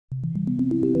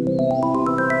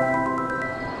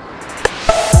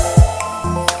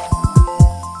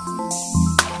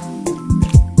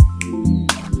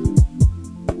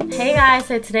guys,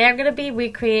 so today I'm going to be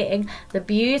recreating the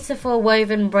beautiful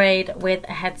woven braid with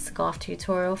a headscarf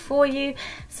tutorial for you.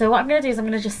 So what I'm going to do is I'm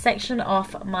going to just section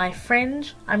off my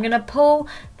fringe. I'm going to pull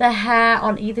the hair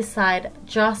on either side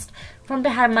just from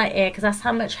behind my ear because that's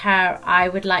how much hair I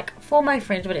would like for my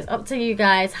fringe, but it's up to you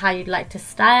guys how you'd like to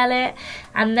style it.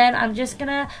 And then I'm just going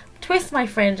to twist my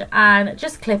fringe and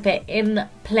just clip it in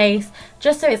place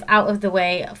just so it's out of the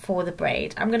way for the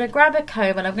braid. I'm going to grab a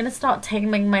comb and I'm going to start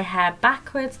taming my hair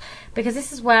backwards because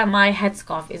this is where my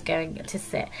headscarf is going to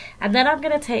sit. And then I'm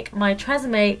going to take my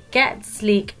Tresemme Get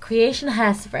Sleek Creation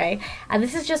Hairspray, and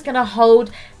this is just going to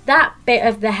hold that bit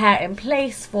of the hair in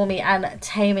place for me and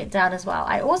tame it down as well.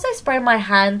 I also spray my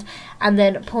hand and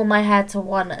then pull my hair to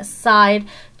one side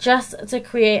just to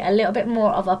create a little bit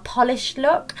more of a polished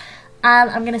look.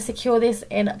 And I'm going to secure this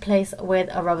in place with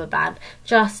a rubber band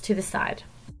just to the side.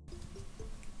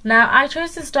 Now I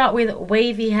chose to start with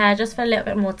wavy hair just for a little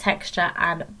bit more texture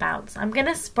and bounce. I'm going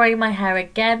to spray my hair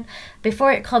again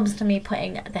before it comes to me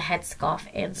putting the headscarf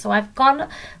in. So I've gone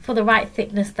for the right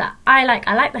thickness that I like.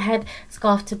 I like the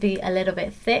headscarf to be a little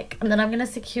bit thick, and then I'm going to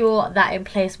secure that in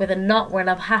place with a knot when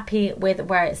I'm happy with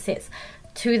where it sits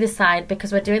to the side,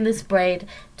 because we're doing this braid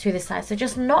to the side. So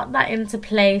just knot that into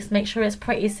place, make sure it's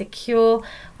pretty secure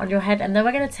on your head, and then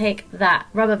we're going to take that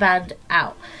rubber band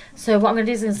out. So what I'm going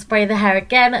to do is I'm going to spray the hair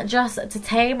again just to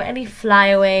tame any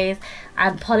flyaways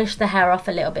and polish the hair off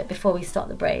a little bit before we start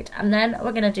the braid. And then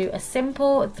we're going to do a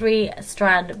simple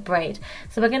 3-strand braid.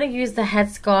 So we're going to use the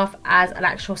headscarf as an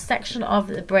actual section of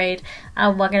the braid,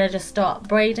 and we're going to just start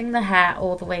braiding the hair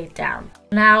all the way down.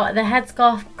 Now the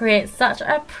headscarf creates such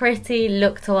a pretty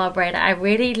look to our braid. I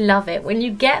really love it. When you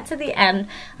get to the end,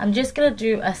 I'm just going to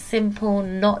do a simple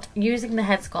knot using the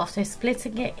headscarf, so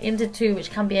splitting it into two,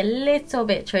 which can be a little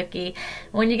bit tricky.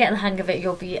 When you get the hang of it,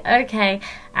 you'll be okay,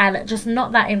 and just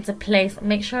knot that into place.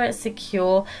 Make sure it's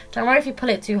secure. Don't worry if you pull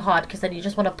it too hard, because then you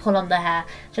just want to pull on the hair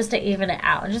just to even it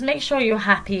out, and just make sure you're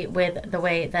happy with the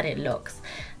way that it looks.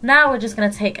 Now we're just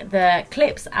going to take the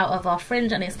clips out of our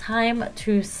fringe, and it's time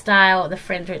to style the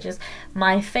fringe, which is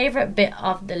my favourite bit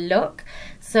of the look.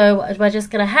 So we're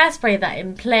just going to hairspray that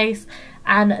in place,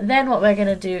 and then what we're going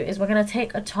to do is we're going to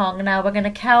take a tong. Now we're going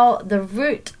to curl the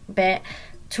root bit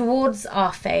towards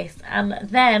our face, and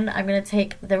then I'm going to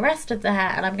take the rest of the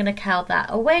hair and I'm going to curl that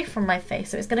away from my face.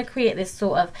 So it's going to create this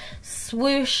sort of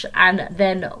swoosh and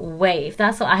then wave.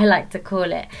 That's what I like to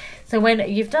call it. So when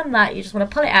you've done that, you just want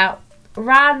to pull it out,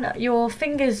 run your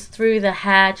fingers through the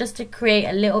hair just to create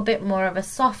a little bit more of a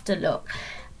softer look,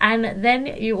 and then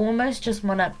you almost just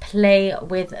want to play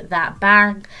with that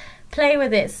bang. Play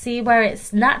with it, see where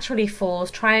it naturally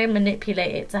falls, try and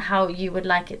manipulate it to how you would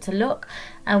like it to look,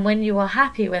 and when you are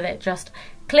happy with it, just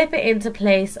clip it into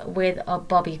place with a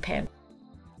bobby pin.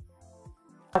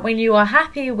 When you are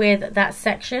happy with that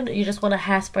section, you just want to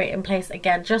hairspray it in place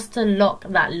again just to lock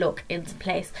that look into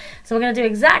place. So we're going to do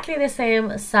exactly the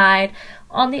same side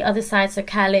on the other side. So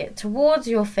curl it towards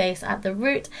your face at the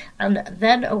root and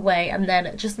then away, and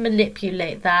then just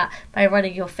manipulate that by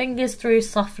running your fingers through,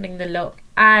 softening the look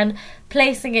and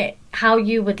placing it how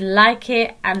you would like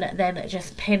it, and then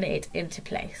just pin it into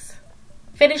place.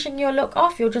 Finishing your look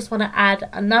off, you'll just want to add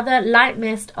another light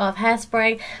mist of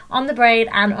hairspray on the braid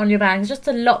and on your bangs just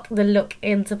to lock the look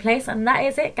into place, and that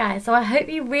is it, guys. So I hope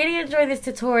you really enjoyed this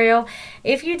tutorial.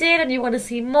 If you did and you want to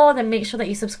see more, then make sure that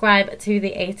you subscribe to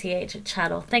the ATH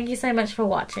channel. Thank you so much for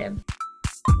watching.